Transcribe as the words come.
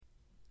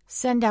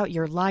Send out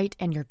your light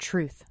and your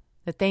truth,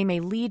 that they may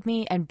lead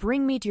me and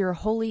bring me to your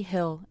holy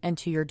hill and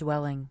to your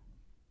dwelling.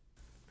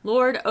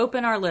 Lord,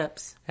 open our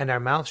lips, and our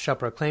mouth shall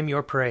proclaim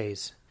your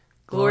praise.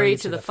 Glory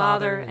to the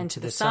Father, and to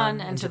the Son,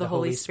 and to the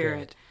Holy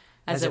Spirit,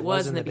 as it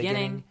was in the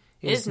beginning,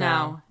 is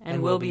now,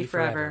 and will be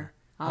forever.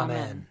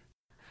 Amen.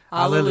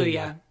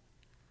 Alleluia.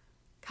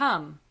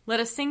 Come, let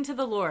us sing to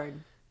the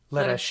Lord.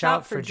 Let us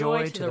shout for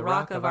joy to the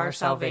rock of our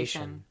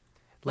salvation.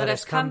 Let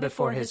us come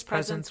before his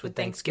presence with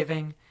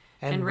thanksgiving,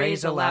 and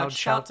raise a loud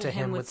shout to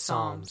him with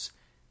psalms.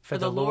 For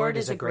the Lord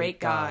is a great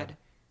God,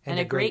 and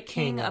a great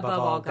King above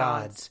all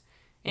gods.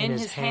 In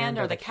his hand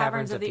are the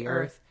caverns of the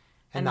earth,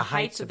 and the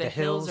heights of the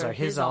hills are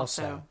his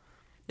also.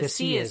 The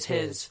sea is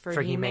his,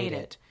 for he made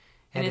it,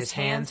 and his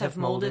hands have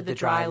molded the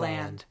dry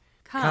land.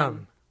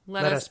 Come,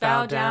 let us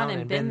bow down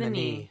and bend the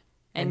knee,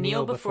 and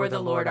kneel before the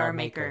Lord our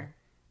Maker.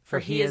 For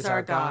he is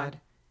our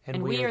God,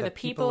 and we are the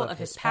people of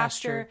his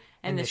pasture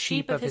and the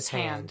sheep of his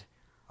hand.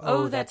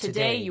 Oh, that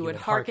today you would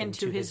hearken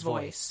to his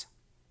voice.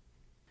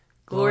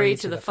 Glory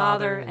to the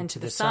Father, and to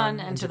the Son,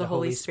 and to the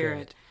Holy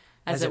Spirit,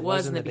 as it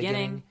was in the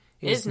beginning,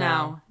 is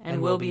now,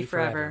 and will be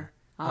forever.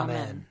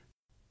 Amen.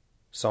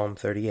 Psalm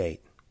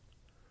 38.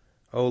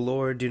 O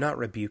Lord, do not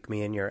rebuke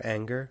me in your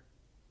anger.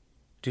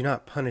 Do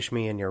not punish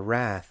me in your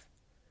wrath,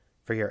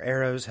 for your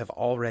arrows have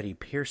already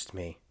pierced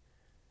me,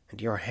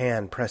 and your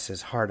hand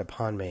presses hard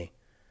upon me.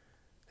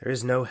 There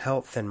is no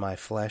health in my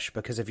flesh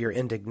because of your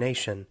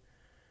indignation.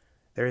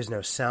 There is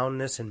no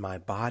soundness in my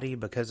body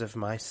because of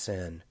my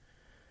sin.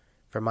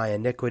 For my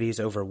iniquities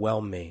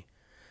overwhelm me.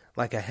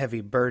 Like a heavy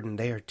burden,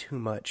 they are too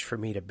much for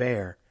me to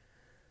bear.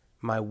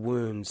 My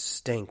wounds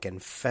stink and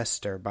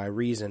fester by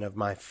reason of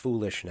my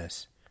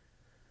foolishness.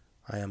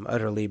 I am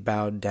utterly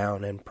bowed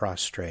down and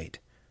prostrate.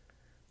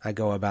 I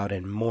go about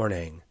in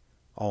mourning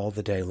all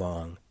the day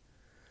long.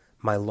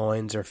 My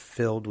loins are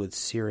filled with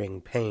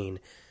searing pain.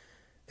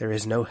 There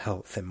is no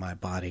health in my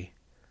body.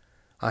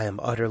 I am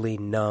utterly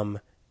numb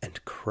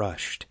and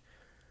crushed.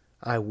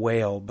 I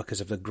wail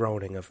because of the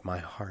groaning of my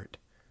heart.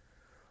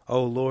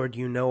 O Lord,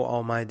 you know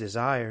all my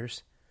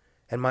desires,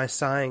 and my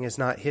sighing is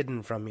not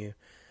hidden from you.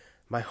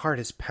 My heart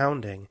is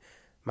pounding,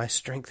 my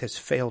strength has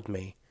failed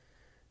me,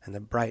 and the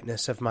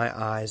brightness of my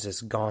eyes is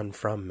gone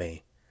from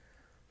me.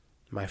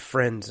 My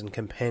friends and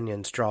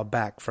companions draw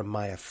back from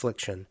my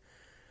affliction.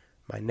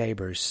 My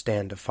neighbors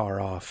stand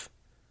afar off.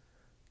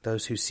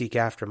 Those who seek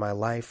after my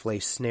life lay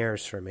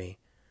snares for me.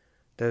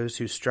 Those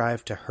who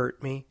strive to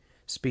hurt me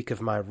speak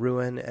of my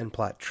ruin and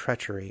plot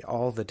treachery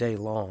all the day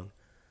long.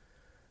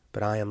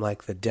 But I am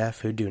like the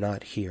deaf who do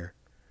not hear,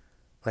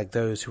 like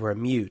those who are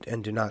mute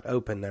and do not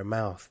open their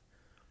mouth.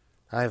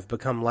 I have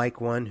become like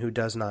one who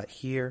does not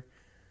hear,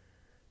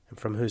 and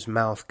from whose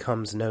mouth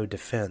comes no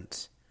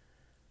defense.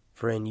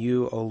 For in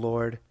you, O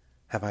Lord,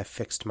 have I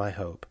fixed my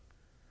hope.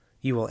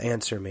 You will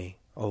answer me,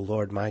 O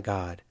Lord my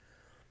God.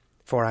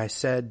 For I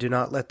said, do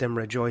not let them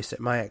rejoice at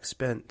my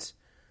expense,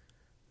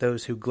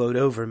 those who gloat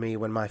over me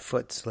when my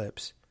foot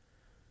slips.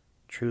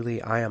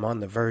 Truly I am on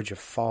the verge of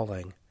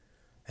falling,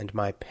 and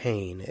my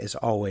pain is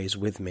always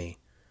with me.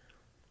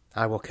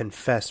 I will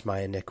confess my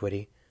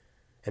iniquity,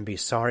 and be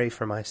sorry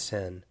for my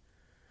sin.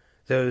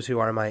 Those who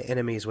are my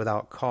enemies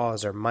without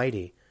cause are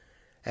mighty,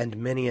 and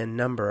many in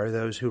number are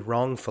those who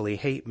wrongfully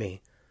hate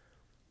me.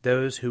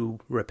 Those who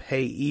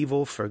repay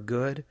evil for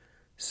good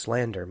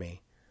slander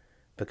me,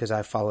 because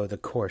I follow the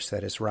course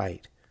that is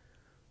right.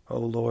 O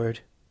Lord,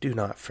 do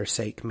not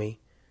forsake me.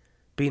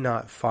 Be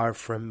not far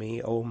from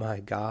me, O my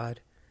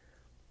God.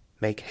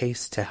 Make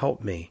haste to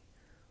help me,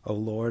 O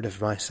Lord of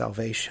my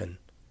salvation.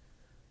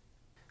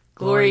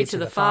 Glory to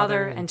the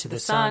Father, and to the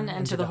Son,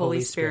 and to the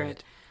Holy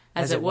Spirit,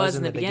 as it was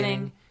in the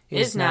beginning,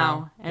 is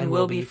now, and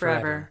will be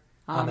forever.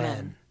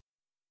 Amen.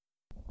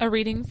 A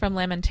reading from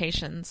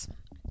Lamentations.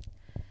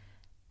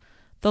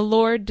 The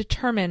Lord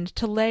determined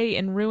to lay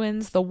in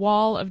ruins the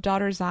wall of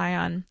daughter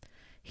Zion.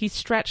 He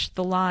stretched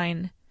the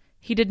line.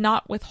 He did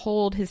not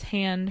withhold his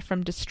hand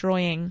from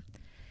destroying.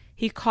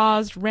 He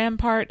caused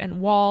rampart and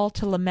wall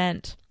to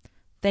lament.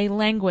 They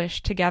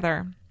languish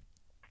together.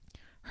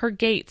 Her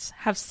gates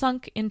have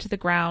sunk into the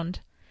ground.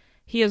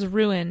 He has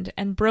ruined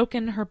and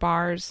broken her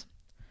bars.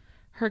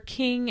 Her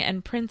king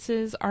and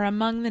princes are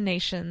among the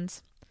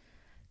nations.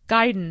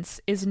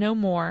 Guidance is no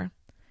more,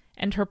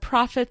 and her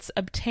prophets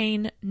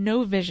obtain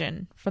no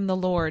vision from the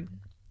Lord.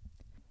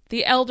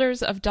 The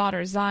elders of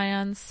daughter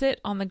Zion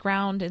sit on the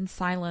ground in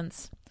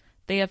silence.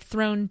 They have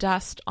thrown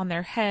dust on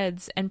their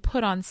heads and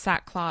put on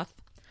sackcloth.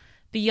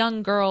 The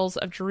young girls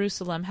of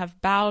Jerusalem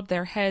have bowed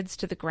their heads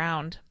to the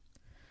ground.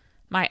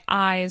 My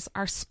eyes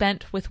are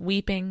spent with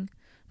weeping.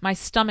 My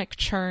stomach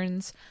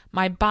churns.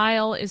 My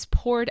bile is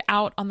poured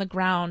out on the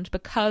ground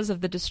because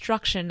of the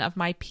destruction of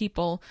my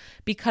people,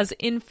 because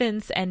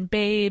infants and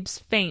babes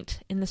faint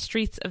in the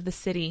streets of the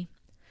city.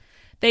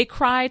 They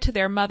cry to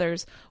their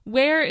mothers,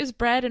 "Where is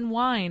bread and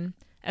wine?"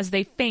 as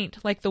they faint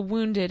like the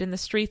wounded in the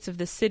streets of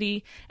the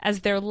city,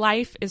 as their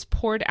life is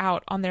poured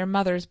out on their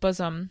mother's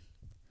bosom.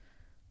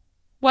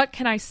 What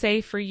can I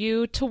say for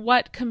you? To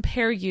what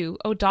compare you,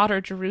 O daughter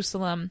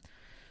Jerusalem?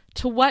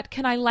 To what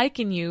can I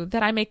liken you,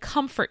 that I may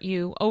comfort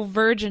you, O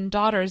virgin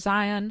daughter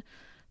Zion?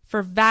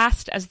 For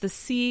vast as the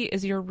sea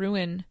is your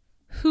ruin.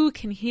 Who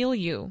can heal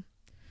you?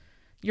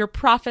 Your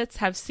prophets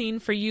have seen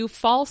for you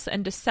false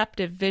and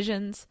deceptive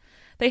visions.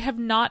 They have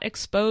not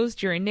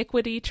exposed your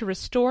iniquity to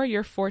restore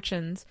your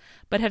fortunes,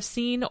 but have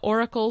seen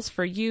oracles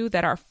for you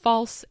that are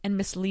false and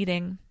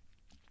misleading.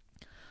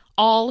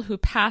 All who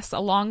pass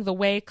along the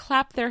way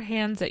clap their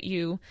hands at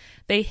you.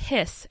 They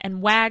hiss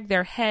and wag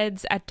their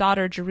heads at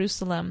daughter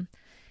Jerusalem.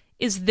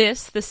 Is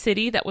this the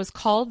city that was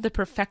called the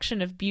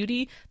perfection of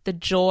beauty, the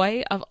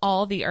joy of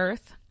all the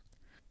earth?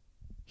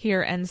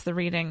 Here ends the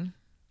reading.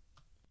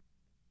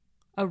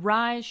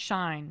 Arise,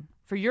 shine,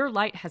 for your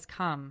light has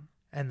come,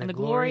 and the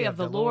glory of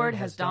the Lord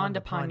has dawned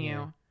upon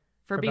you.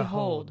 For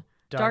behold,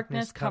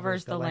 darkness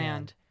covers the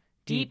land,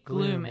 deep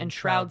gloom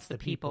enshrouds the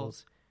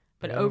peoples.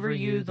 But over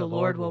you the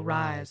Lord will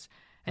rise,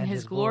 and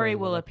his glory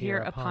will appear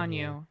upon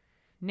you.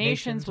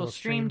 Nations will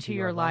stream to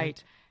your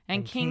light,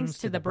 and kings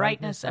to the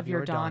brightness of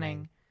your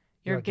dawning.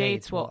 Your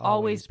gates will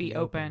always be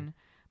open.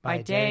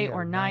 By day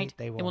or night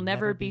they will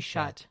never be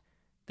shut.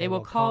 They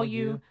will call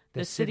you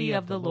the city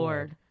of the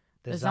Lord,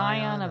 the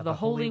Zion of the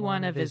Holy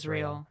One of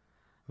Israel.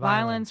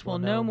 Violence will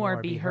no more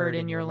be heard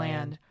in your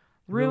land,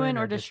 ruin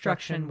or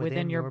destruction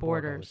within your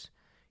borders.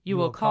 You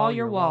will call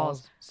your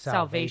walls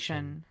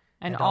salvation,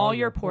 and all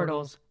your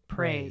portals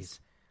praise.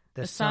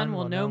 The sun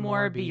will no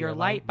more be your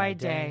light by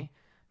day.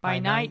 By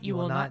night you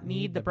will not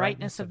need the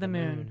brightness of the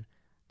moon.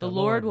 The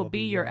Lord will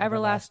be your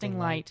everlasting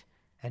light,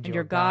 and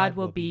your God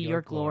will be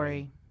your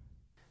glory.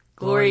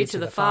 Glory to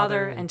the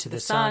Father, and to the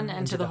Son,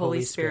 and to the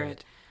Holy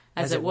Spirit,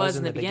 as it was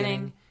in the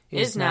beginning,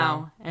 is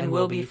now, and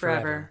will be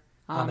forever.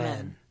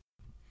 Amen.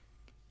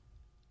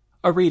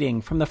 A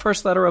reading from the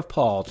first letter of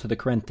Paul to the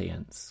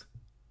Corinthians.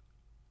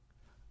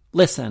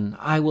 Listen,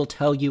 I will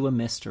tell you a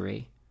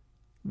mystery.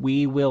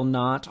 We will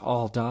not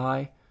all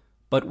die,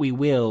 but we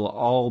will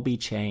all be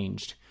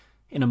changed,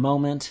 in a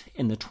moment,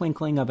 in the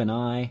twinkling of an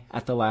eye,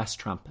 at the last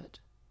trumpet.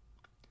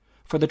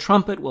 For the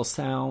trumpet will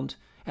sound,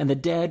 and the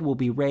dead will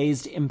be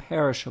raised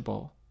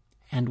imperishable,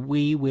 and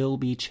we will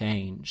be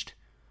changed.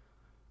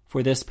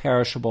 For this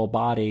perishable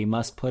body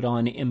must put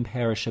on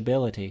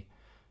imperishability,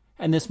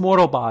 and this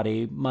mortal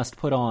body must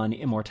put on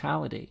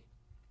immortality.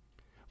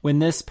 When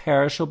this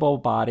perishable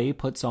body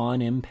puts on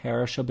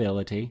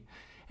imperishability,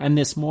 and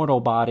this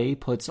mortal body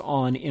puts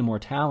on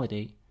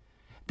immortality,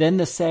 then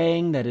the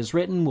saying that is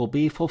written will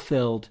be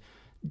fulfilled,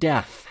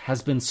 death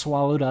has been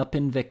swallowed up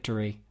in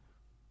victory.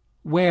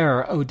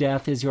 Where, O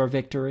death, is your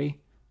victory?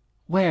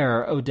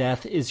 Where, O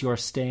death, is your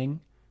sting?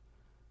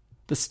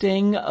 The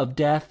sting of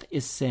death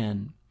is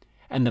sin,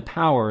 and the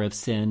power of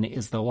sin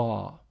is the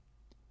law.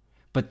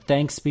 But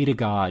thanks be to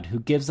God, who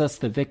gives us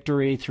the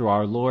victory through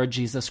our Lord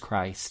Jesus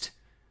Christ.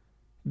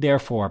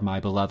 Therefore, my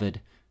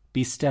beloved,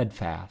 be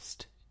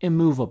steadfast,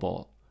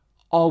 immovable,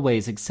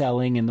 always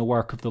excelling in the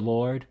work of the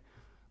Lord,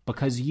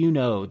 because you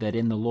know that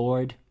in the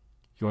Lord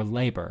your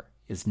labor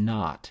is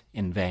not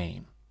in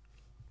vain.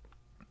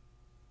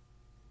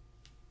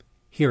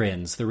 Here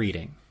ends the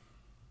reading.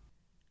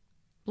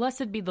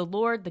 Blessed be the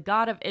Lord, the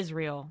God of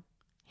Israel.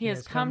 He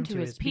has come to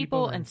his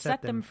people and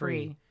set them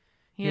free.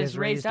 He has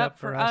raised up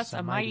for us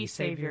a mighty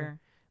Savior,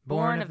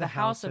 born of the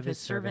house of his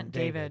servant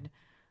David.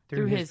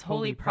 Through his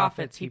holy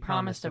prophets he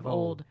promised of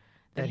old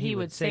that he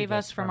would save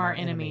us from our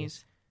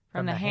enemies,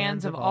 from the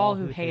hands of all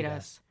who hate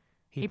us.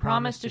 He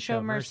promised to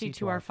show mercy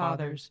to our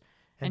fathers,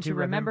 and to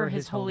remember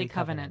his holy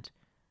covenant.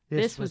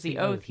 This was the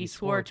oath he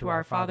swore to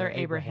our father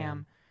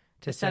Abraham,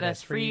 to set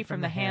us free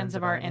from the hands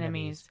of our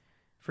enemies,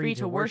 free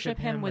to worship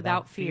him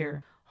without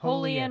fear,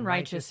 holy and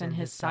righteous in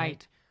his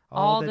sight,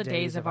 all the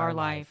days of our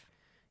life.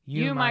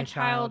 You, my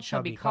child,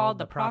 shall be called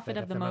the prophet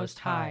of the Most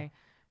High,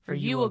 for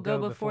you will go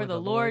before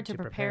the Lord to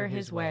prepare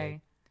his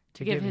way,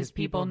 to give his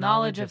people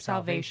knowledge of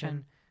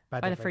salvation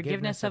by the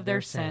forgiveness of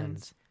their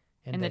sins.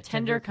 In the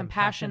tender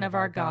compassion of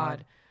our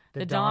God,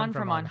 the dawn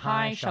from on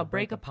high shall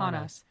break upon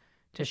us,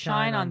 to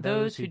shine on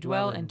those who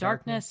dwell in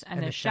darkness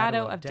and the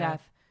shadow of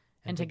death,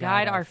 and to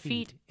guide our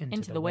feet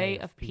into the way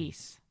of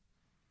peace.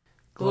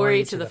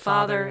 Glory to the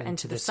Father, and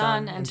to the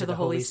Son, and to the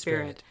Holy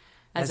Spirit,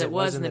 as it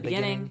was in the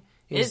beginning,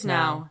 is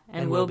now,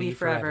 and will be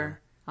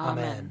forever.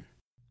 Amen.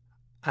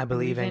 I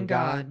believe in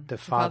God, the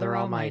Father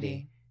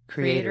Almighty,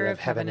 creator of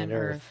heaven and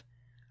earth.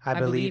 I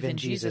believe in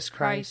Jesus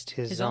Christ,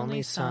 his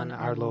only Son,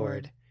 our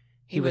Lord.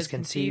 He was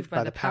conceived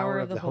by the power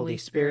of the Holy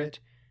Spirit,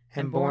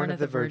 and born of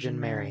the Virgin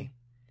Mary.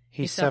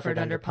 He suffered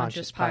under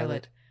Pontius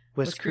Pilate,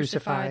 was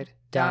crucified,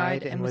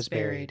 died, and was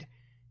buried.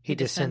 He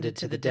descended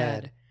to the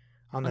dead.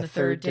 On the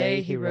third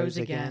day he rose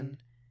again.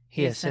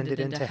 He ascended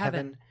into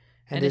heaven,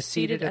 and is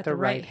seated at the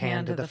right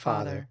hand of the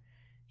Father.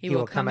 He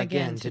will come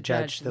again to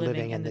judge the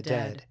living and the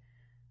dead.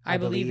 I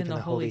believe in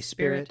the Holy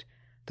Spirit,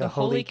 the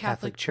Holy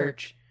Catholic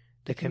Church,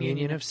 the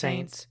communion of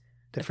saints,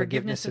 the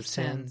forgiveness of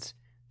sins,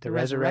 the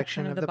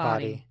resurrection of the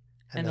body,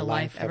 and the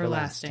life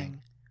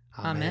everlasting.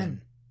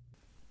 Amen.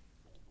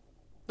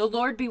 The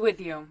Lord be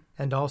with you.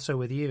 And also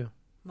with you.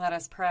 Let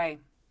us pray.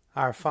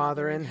 Our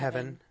Father in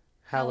heaven,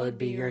 hallowed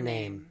be your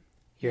name.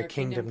 Your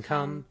kingdom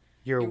come,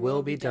 Your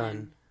will be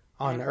done,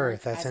 on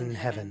earth as in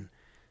heaven.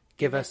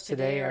 Give us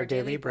today our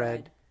daily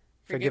bread.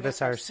 Forgive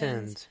us our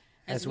sins,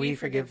 as we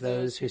forgive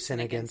those who sin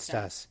against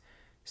us.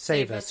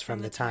 Save us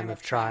from the time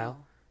of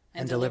trial,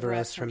 and deliver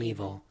us from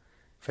evil.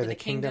 For the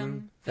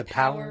kingdom, the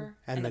power,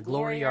 and the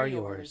glory are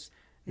yours,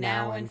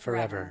 now and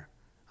forever.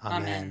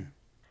 Amen.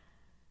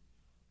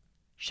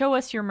 Show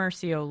us your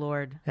mercy, O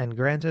Lord. And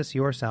grant us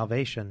your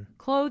salvation.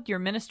 Clothe your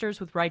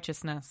ministers with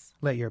righteousness.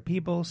 Let your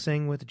people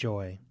sing with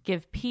joy.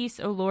 Give peace,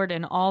 O Lord,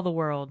 in all the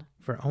world.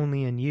 For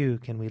only in you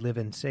can we live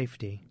in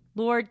safety.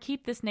 Lord,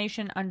 keep this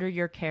nation under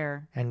your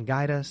care. And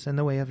guide us in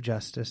the way of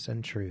justice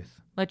and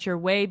truth. Let your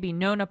way be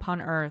known upon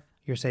earth.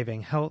 Your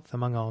saving health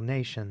among all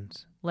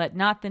nations. Let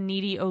not the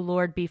needy, O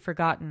Lord, be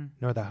forgotten.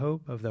 Nor the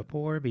hope of the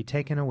poor be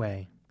taken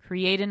away.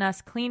 Create in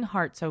us clean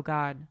hearts, O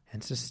God.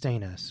 And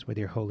sustain us with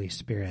your Holy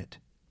Spirit.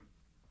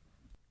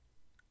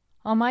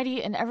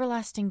 Almighty and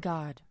everlasting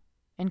God,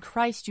 in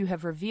Christ you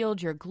have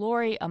revealed your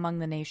glory among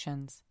the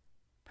nations.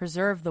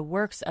 Preserve the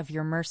works of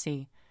your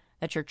mercy,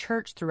 that your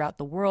church throughout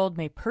the world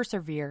may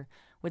persevere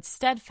with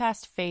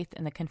steadfast faith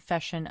in the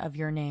confession of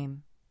your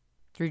name.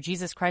 Through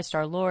Jesus Christ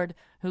our Lord,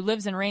 who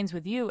lives and reigns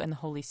with you in the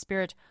Holy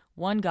Spirit,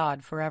 one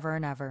God, forever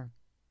and ever.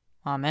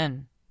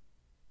 Amen.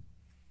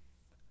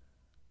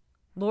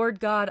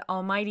 Lord God,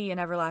 almighty and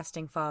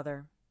everlasting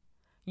Father,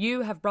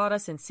 you have brought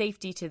us in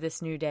safety to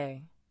this new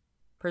day.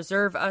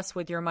 Preserve us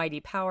with your mighty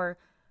power,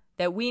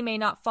 that we may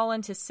not fall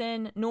into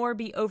sin nor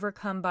be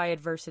overcome by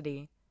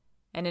adversity.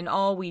 And in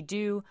all we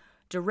do,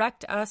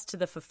 direct us to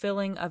the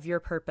fulfilling of your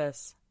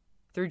purpose.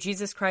 Through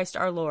Jesus Christ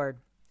our Lord.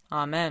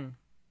 Amen.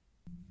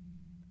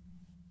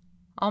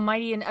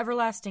 Almighty and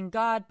everlasting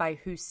God, by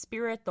whose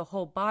Spirit the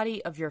whole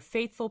body of your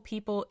faithful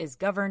people is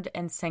governed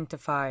and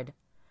sanctified,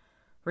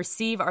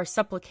 receive our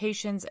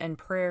supplications and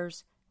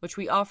prayers, which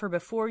we offer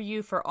before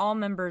you for all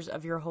members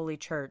of your holy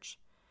church,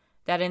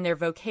 that in their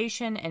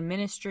vocation and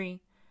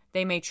ministry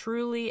they may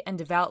truly and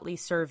devoutly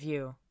serve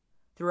you.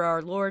 Through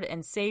our Lord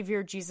and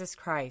Savior Jesus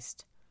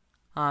Christ.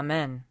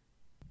 Amen.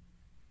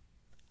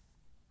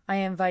 I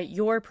invite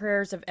your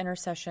prayers of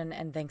intercession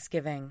and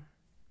thanksgiving.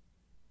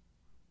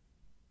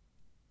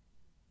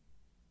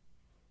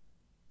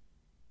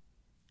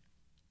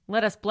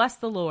 Let us bless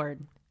the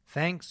Lord.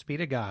 Thanks be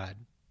to God.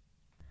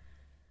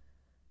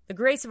 The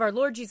grace of our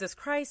Lord Jesus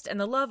Christ and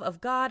the love of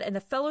God and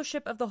the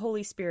fellowship of the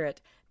Holy Spirit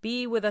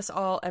be with us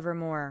all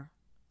evermore.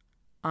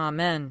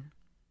 Amen.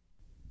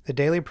 The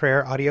Daily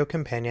Prayer audio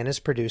companion is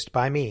produced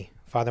by me,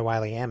 Father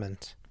Wiley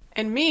Ammons.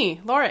 And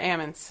me, Laura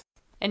Ammons.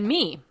 And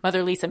me,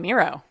 Mother Lisa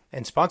Meirow.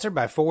 And sponsored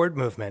by Forward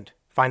Movement.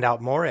 Find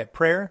out more at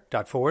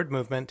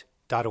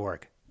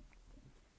prayer.forwardmovement.org.